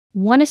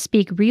Want to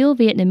speak real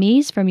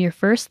Vietnamese from your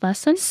first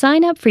lesson?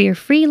 Sign up for your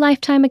free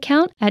lifetime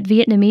account at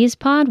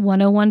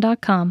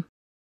Vietnamesepod101.com.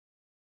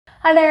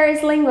 Hi there,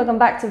 it's Ling. Welcome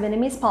back to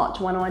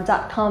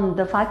Vietnamesepod101.com,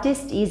 the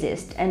fastest,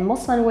 easiest, and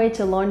most fun way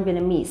to learn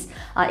Vietnamese.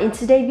 In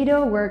today's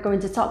video, we're going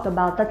to talk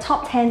about the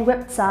top 10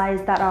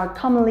 websites that are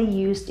commonly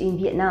used in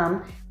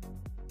Vietnam.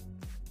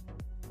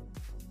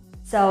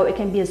 So it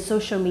can be a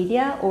social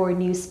media or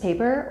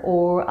newspaper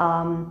or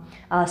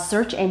a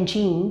search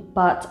engine,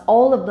 but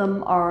all of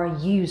them are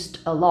used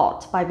a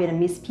lot by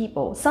Vietnamese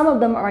people. Some of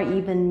them are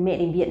even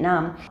made in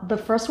Vietnam. The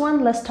first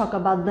one, let's talk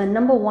about the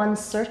number one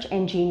search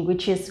engine,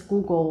 which is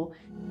Google.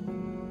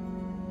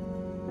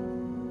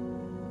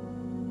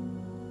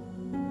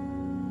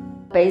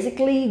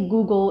 Basically,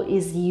 Google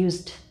is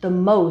used the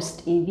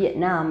most in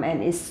Vietnam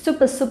and is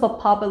super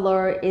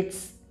popular.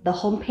 It's the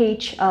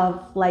homepage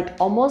of like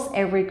almost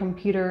every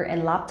computer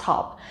and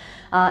laptop.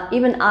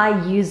 Even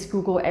I use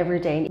Google every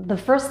day. The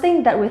first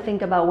thing that we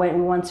think about when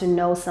we want to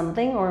know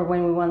something or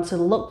when we want to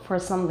look for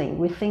something,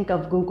 we think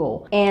of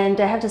Google.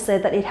 And I have to say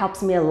that it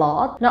helps me a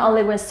lot, not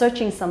only when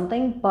searching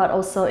something, but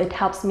also it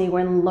helps me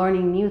when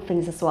learning new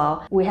things as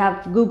well. We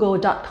have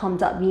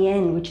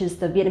google.com.vn, which is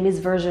the Vietnamese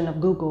version of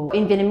Google.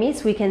 In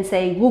Vietnamese, we can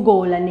say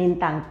Google là nền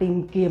tảng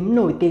tìm kiếm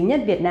nổi tiếng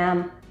nhất Việt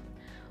Nam.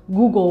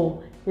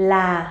 Google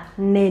là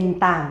nền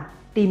tảng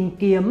tìm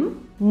kiếm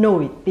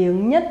nổi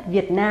tiếng nhất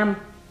Việt Nam.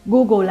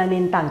 Google là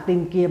nền tảng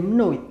tìm kiếm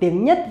nổi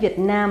tiếng nhất Việt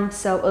Nam.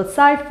 So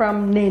aside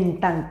from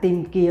nền tảng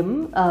tìm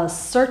kiếm,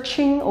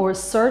 searching or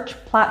search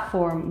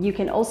platform, you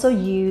can also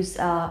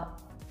use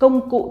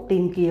công cụ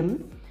tìm kiếm.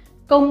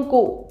 Công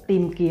cụ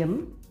tìm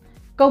kiếm.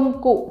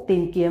 Công cụ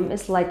tìm kiếm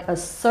is like a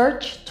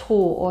search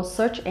tool or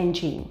search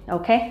engine.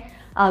 Okay?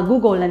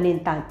 Google là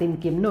nền tảng tìm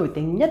kiếm nổi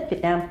tiếng nhất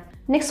Việt Nam.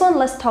 Next one,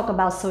 let's talk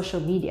about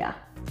social media.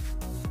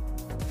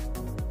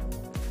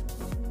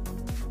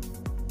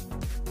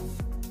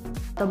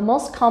 The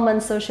most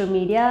common social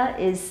media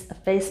is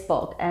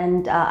Facebook,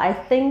 and I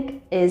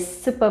think is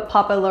super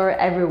popular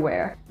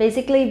everywhere.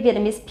 Basically,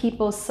 Vietnamese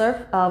people surf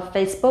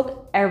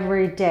Facebook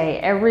every day,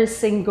 every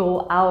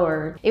single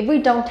hour. If we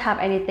don't have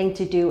anything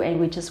to do and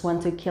we just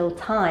want to kill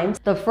time,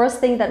 the first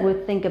thing that we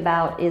think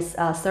about is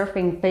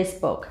surfing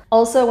Facebook.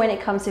 Also, when it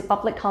comes to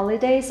public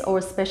holidays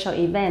or special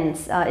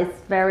events, it's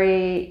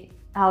very,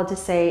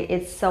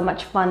 it's so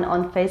much fun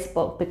on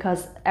Facebook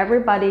because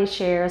everybody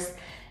shares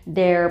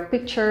their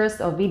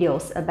pictures or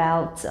videos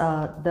about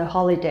the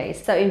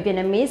holidays. So in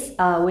Vietnamese,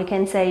 we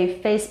can say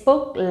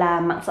Facebook là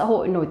mạng xã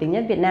hội nổi tiếng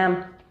nhất Việt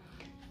Nam.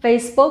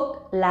 Facebook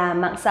là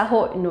mạng xã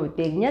hội nổi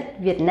tiếng nhất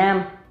Việt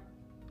Nam.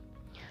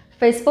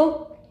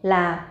 Facebook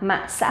là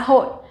mạng xã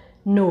hội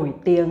nổi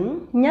tiếng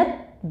nhất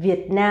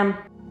Việt Nam.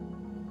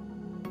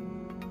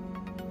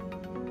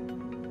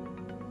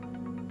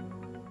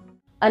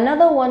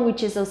 Another one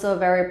which is also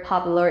very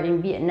popular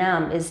in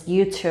Vietnam is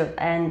YouTube,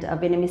 and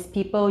Vietnamese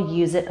people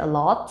use it a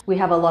lot. We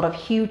have a lot of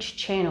huge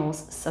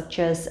channels such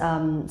as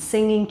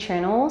singing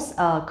channels,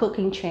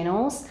 cooking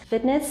channels,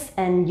 fitness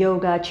and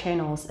yoga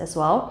channels as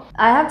well.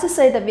 I have to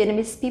say that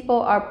Vietnamese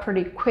people are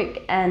pretty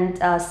quick and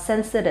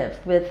sensitive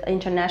with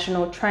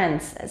international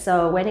trends.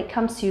 So when it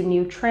comes to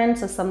new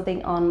trends or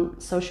something on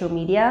social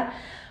media,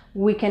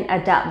 we can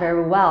adapt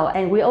very well.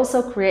 And we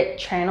also create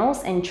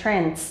channels and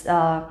trends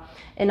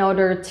in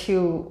order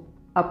to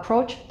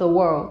approach the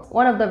world.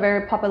 One of the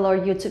very popular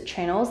YouTube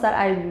channels that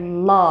I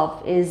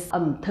love is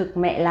ẩm thực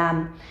mẹ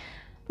làm,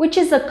 which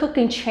is a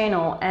cooking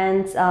channel,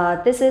 and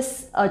this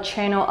is a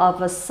channel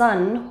of a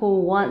son who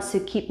wants to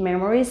keep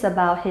memories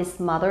about his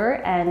mother,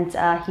 and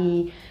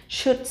he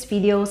shoots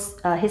videos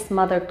his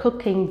mother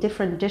cooking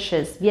different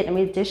dishes,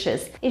 Vietnamese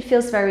dishes. It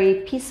feels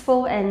very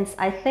peaceful, and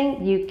I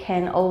think you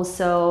can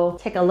also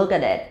take a look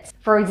at it.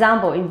 For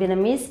example, in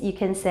Vietnamese, you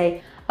can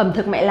say ẩm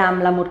thực mẹ làm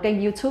là một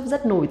kênh YouTube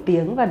rất nổi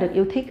tiếng và được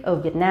yêu thích ở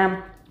Việt Nam.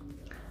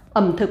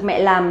 Ẩm thực mẹ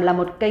làm là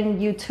một kênh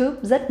YouTube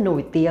rất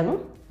nổi tiếng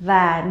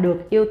và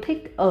được yêu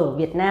thích ở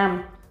Việt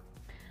Nam.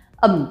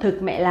 Ẩm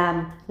thực mẹ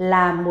làm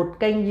là một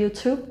kênh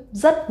YouTube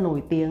rất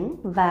nổi tiếng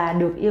và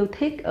được yêu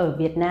thích ở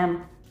Việt Nam.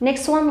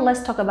 Next one,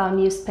 let's talk about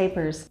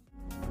newspapers.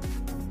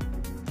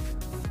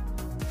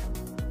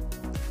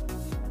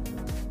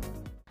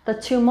 The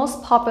two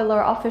most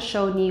popular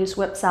official news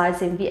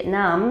websites in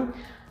Vietnam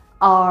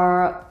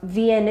are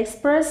VN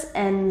Express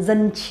and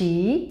Dân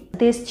Trí.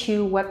 These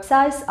two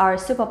websites are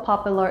super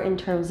popular in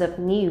terms of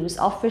news,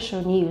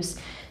 official news.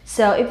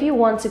 So if you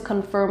want to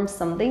confirm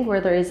something,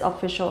 whether it's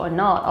official or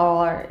not,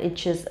 or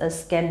it's just a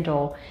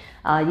scandal,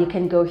 you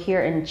can go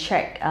here and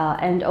check.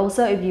 And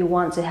also if you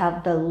want to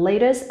have the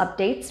latest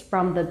updates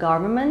from the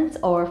government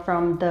or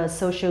from the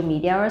social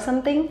media or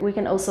something, we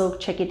can also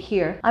check it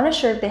here. I'm not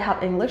sure if they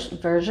have English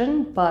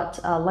version, but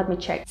let me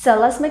check. So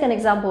let's make an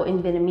example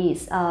in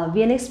Vietnamese.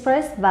 VN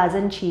Express và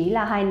Dân Trí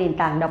là hai nền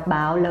tảng đọc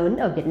báo lớn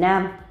ở Việt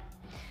Nam.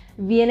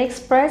 VN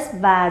Express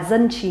và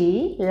Dân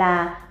Trí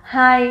là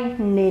hai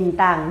nền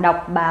tảng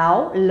đọc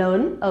báo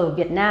lớn ở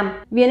Việt Nam.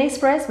 VN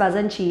Express và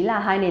Dân Trí là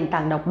hai nền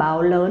tảng đọc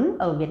báo lớn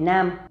ở Việt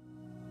Nam.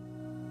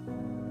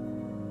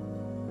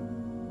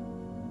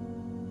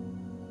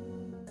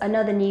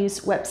 another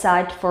news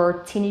website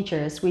for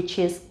teenagers, which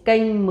is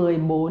kênh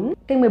 14.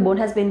 Kênh 14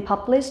 has been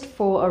published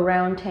for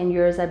around 10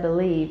 years, I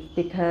believe,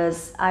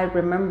 because I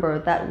remember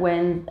that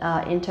when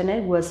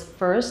internet was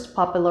first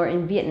popular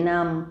in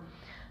Vietnam,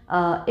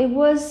 it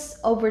was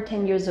over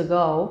 10 years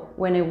ago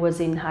when I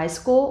was in high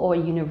school or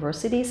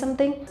university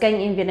something.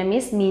 Kênh in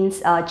Vietnamese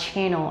means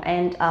channel,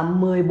 and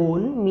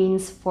 14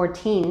 means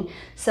 14.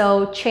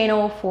 So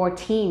channel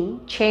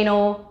 14,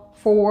 channel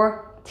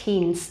for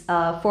teens,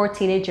 for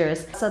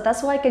teenagers. So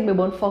that's why kênh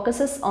 14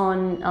 focuses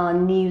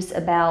on news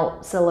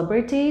about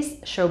celebrities,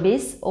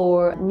 showbiz,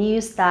 or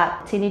news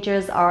that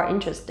teenagers are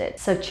interested,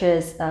 such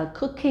as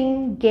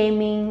cooking,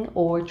 gaming,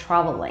 or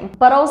traveling.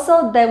 But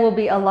also there will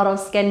be a lot of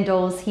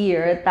scandals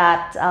here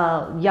that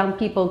young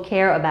people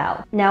care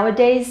about.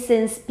 Nowadays,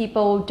 since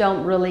people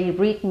don't really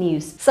read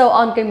news, so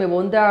on kênh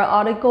 14 there are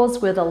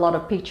articles with a lot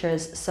of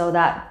pictures so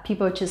that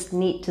people just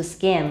need to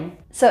scan.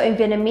 So in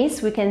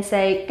Vietnamese, we can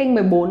say kênh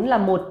 14 là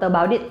một tờ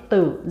báo điện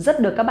tử rất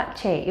được các bạn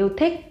trẻ yêu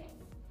thích.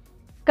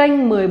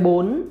 Kênh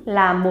 14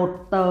 là một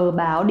tờ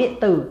báo điện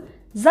tử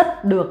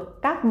rất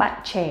được các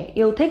bạn trẻ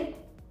yêu thích.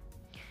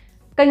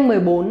 Kênh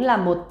 14 là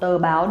một tờ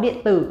báo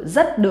điện tử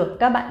rất được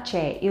các bạn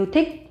trẻ yêu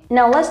thích.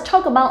 Now let's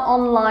talk about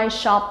online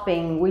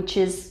shopping,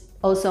 which is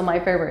also my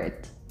favorite.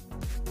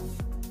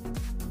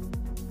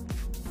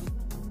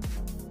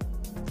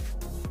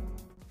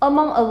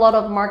 Among a lot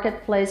of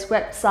marketplace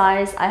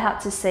websites, I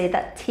have to say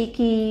that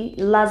Tiki,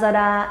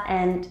 Lazada,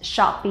 and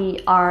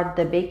Shopee are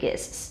the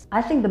biggest.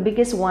 I think the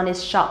biggest one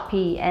is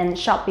Shopee, and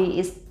Shopee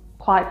is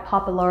quite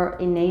popular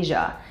in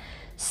Asia.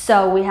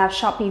 So we have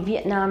Shopee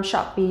Vietnam,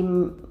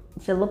 Shopee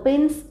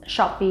Philippines,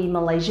 Shopee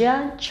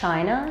Malaysia,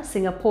 China,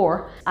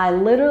 Singapore. I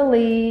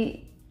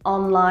literally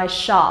online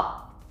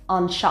shop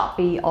on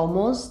Shopee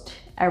almost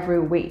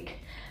every week.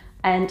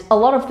 And a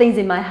lot of things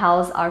in my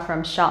house are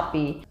from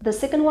Shopee. The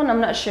second one,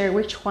 I'm not sure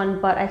which one,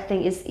 but I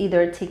think it's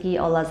either Tiki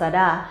or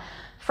Lazada.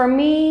 For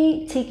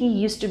me, Tiki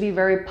used to be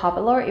very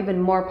popular,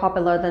 even more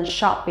popular than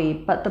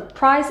Shopee, but the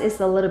price is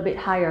a little bit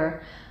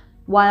higher.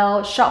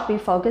 While Shopee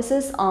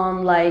focuses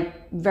on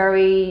like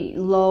very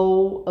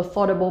low,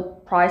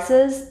 affordable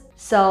prices,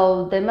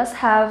 so they must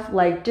have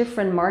like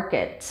different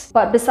markets.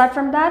 But beside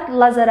from that,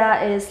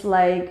 Lazada is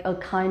like a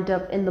kind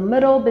of in the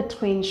middle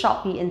between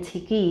Shopee and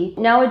Tiki.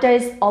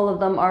 Nowadays, all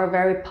of them are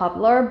very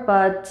popular,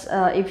 but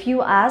if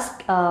you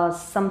ask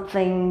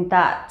something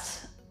that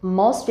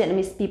most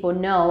Vietnamese people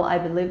know, I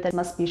believe that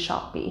must be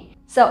Shopee.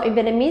 So in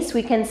Vietnamese,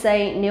 we can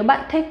say nếu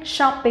bạn thích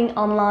shopping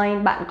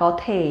online, bạn có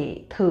thể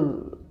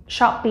thử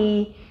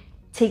Shopee,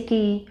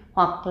 Tiki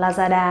hoặc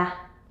Lazada.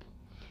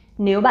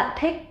 Nếu bạn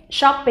thích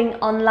shopping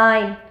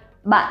online,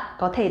 bạn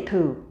có thể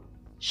thử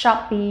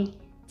Shopee,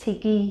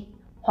 Tiki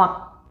hoặc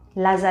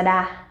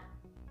Lazada.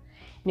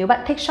 Nếu bạn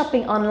thích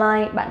shopping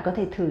online, bạn có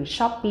thể thử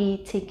Shopee,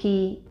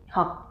 Tiki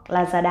hoặc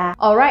Lazada.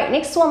 Alright,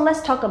 next one,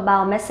 let's talk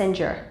about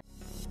Messenger.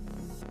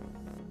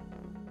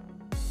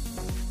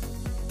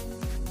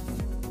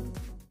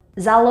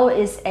 Zalo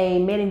is a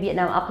made in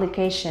Vietnam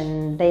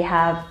application. They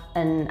have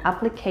an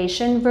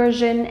application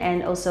version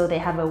and also they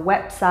have a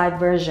website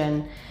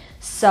version.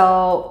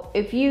 So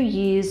if you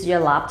use your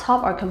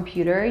laptop or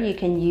computer, you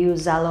can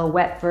use Zalo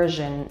web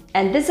version.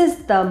 And this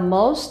is the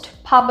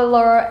most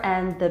popular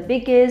and the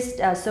biggest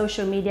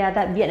social media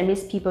that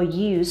Vietnamese people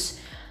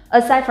use.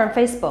 Aside from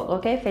Facebook,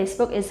 okay?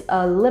 Facebook is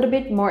a little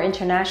bit more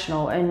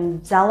international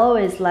and Zalo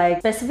is like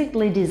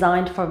specifically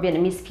designed for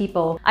Vietnamese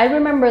people. I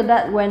remember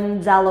that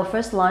when Zalo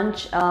first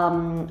launched,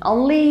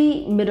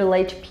 only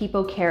middle-aged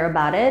people care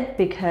about it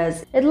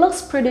because it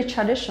looks pretty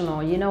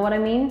traditional, you know what I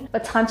mean?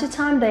 But time to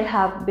time, they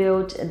have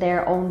built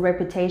their own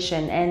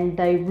reputation and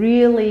they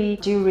really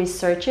do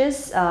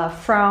researches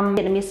from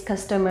Vietnamese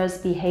customers'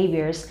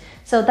 behaviors.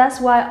 So that's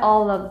why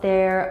all of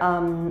their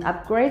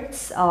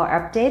upgrades or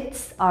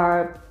updates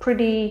are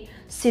pretty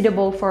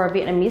suitable for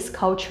Vietnamese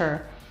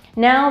culture.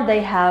 Now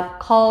they have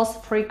calls,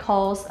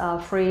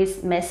 free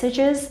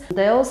messages.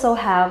 They also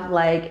have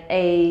like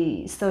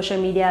a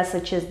social media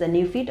such as the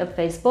new feed of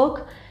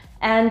Facebook,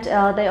 and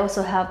they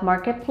also have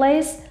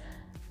marketplace.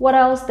 What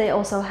else? They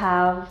also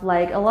have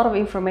like a lot of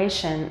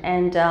information,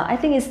 and I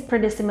think it's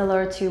pretty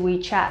similar to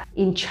WeChat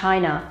in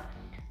China.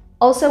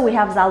 Also, we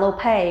have Zalo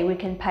Pay. We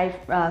can pay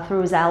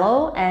through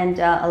Zalo and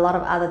a lot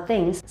of other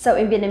things. So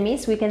in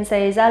Vietnamese, we can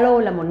say Zalo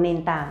là một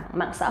nền tảng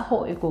mạng xã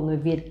hội của người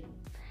Việt.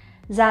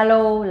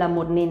 Zalo là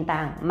một nền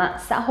tảng mạng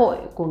xã hội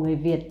của người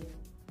Việt.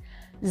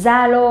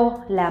 Zalo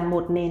là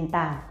một nền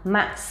tảng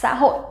mạng xã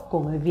hội của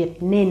người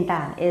Việt. Nền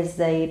tảng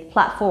is a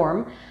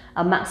platform.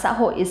 Mạng xã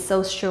hội is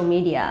social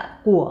media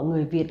của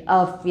người Việt,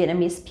 of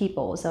Vietnamese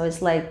people. So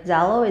it's like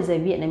Zalo is a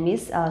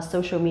Vietnamese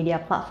social media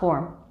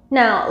platform.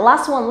 Now,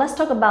 last one, let's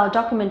talk about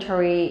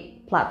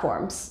documentary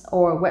platforms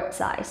or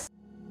websites.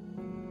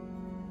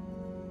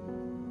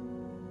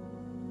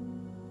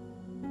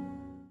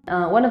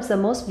 One of the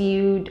most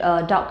viewed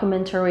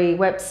documentary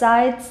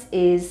websites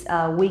is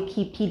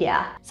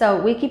Wikipedia.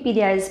 So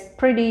Wikipedia is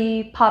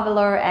pretty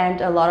popular and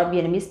a lot of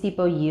Vietnamese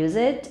people use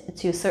it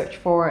to search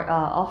for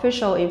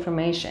official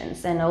information,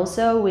 and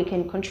also we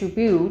can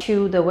contribute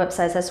to the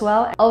websites as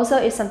well. Also,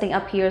 if something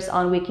appears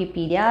on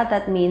Wikipedia,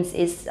 that means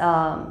it's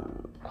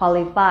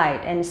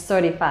qualified and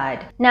certified.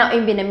 Now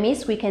in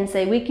Vietnamese we can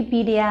say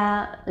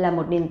Wikipedia là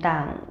một nền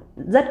tảng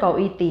rất có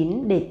uy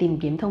tín để tìm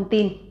kiếm thông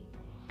tin.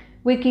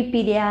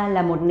 Wikipedia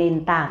là một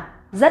nền tảng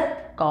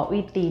rất có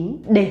uy tín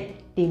để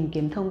tìm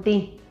kiếm thông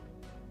tin.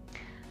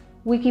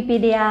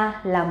 Wikipedia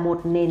là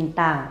một nền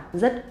tảng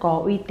rất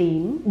có uy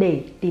tín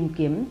để tìm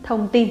kiếm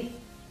thông tin.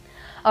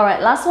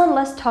 Alright, last one,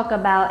 let's talk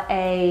about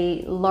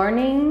a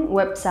learning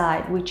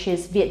website which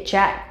is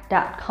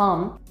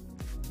vietjack.com.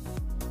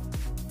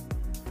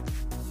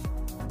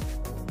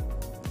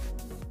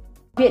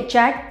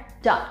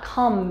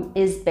 Vietjack.com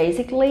is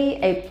basically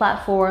a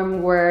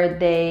platform where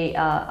they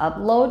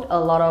upload a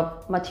lot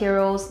of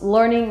materials,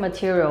 learning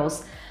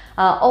materials.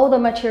 All the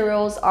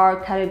materials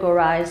are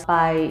categorized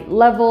by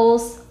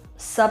levels,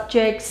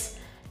 subjects,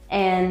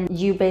 and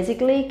you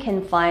basically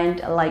can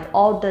find like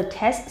all the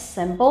test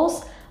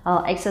samples,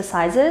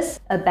 exercises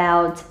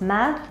about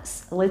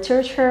maths,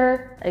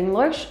 literature,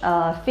 English,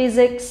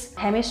 physics,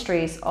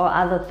 chemistry, or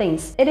other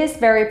things. It is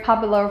very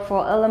popular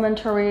for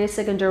elementary,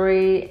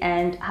 secondary,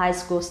 and high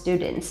school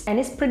students. And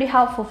it's pretty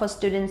helpful for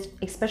students,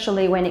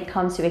 especially when it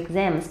comes to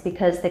exams,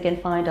 because they can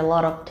find a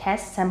lot of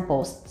test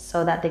samples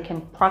so that they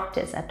can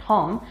practice at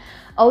home.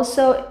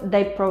 Also,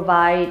 they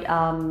provide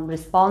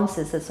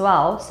responses as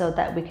well so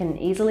that we can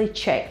easily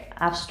check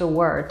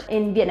afterward.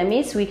 In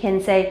Vietnamese, we can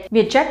say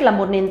Vietjack là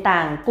một nền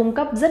tảng cung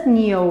cấp rất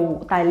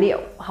nhiều tài liệu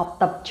học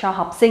tập cho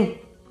học sinh.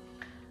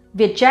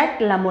 Vietjack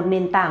là một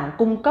nền tảng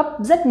cung cấp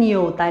rất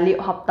nhiều tài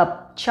liệu học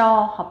tập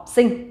cho học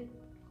sinh.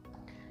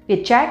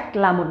 Vietjack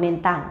là một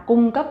nền tảng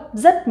cung cấp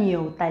rất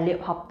nhiều tài liệu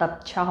học tập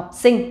cho học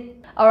sinh.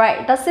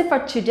 Alright, that's it for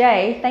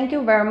today. Thank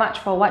you very much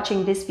for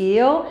watching this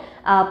video.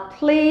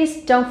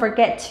 Please don't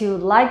forget to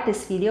like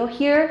this video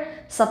here,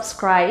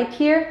 subscribe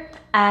here,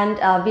 and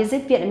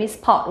visit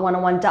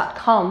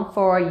VietnamesePod101.com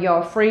for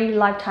your free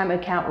lifetime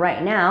account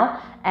right now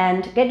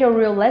and get your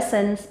real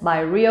lessons by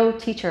real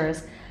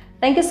teachers.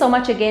 Thank you so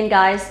much again,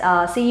 guys.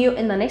 See you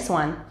in the next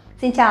one.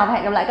 Xin chào và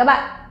hẹn gặp lại các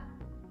bạn.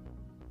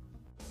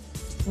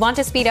 Want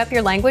to speed up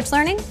your language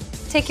learning?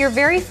 Take your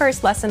very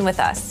first lesson with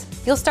us.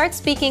 You'll start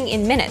speaking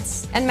in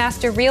minutes and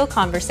master real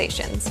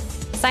conversations.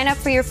 Sign up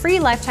for your free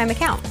lifetime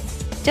account.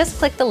 Just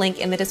click the link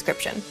in the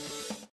description.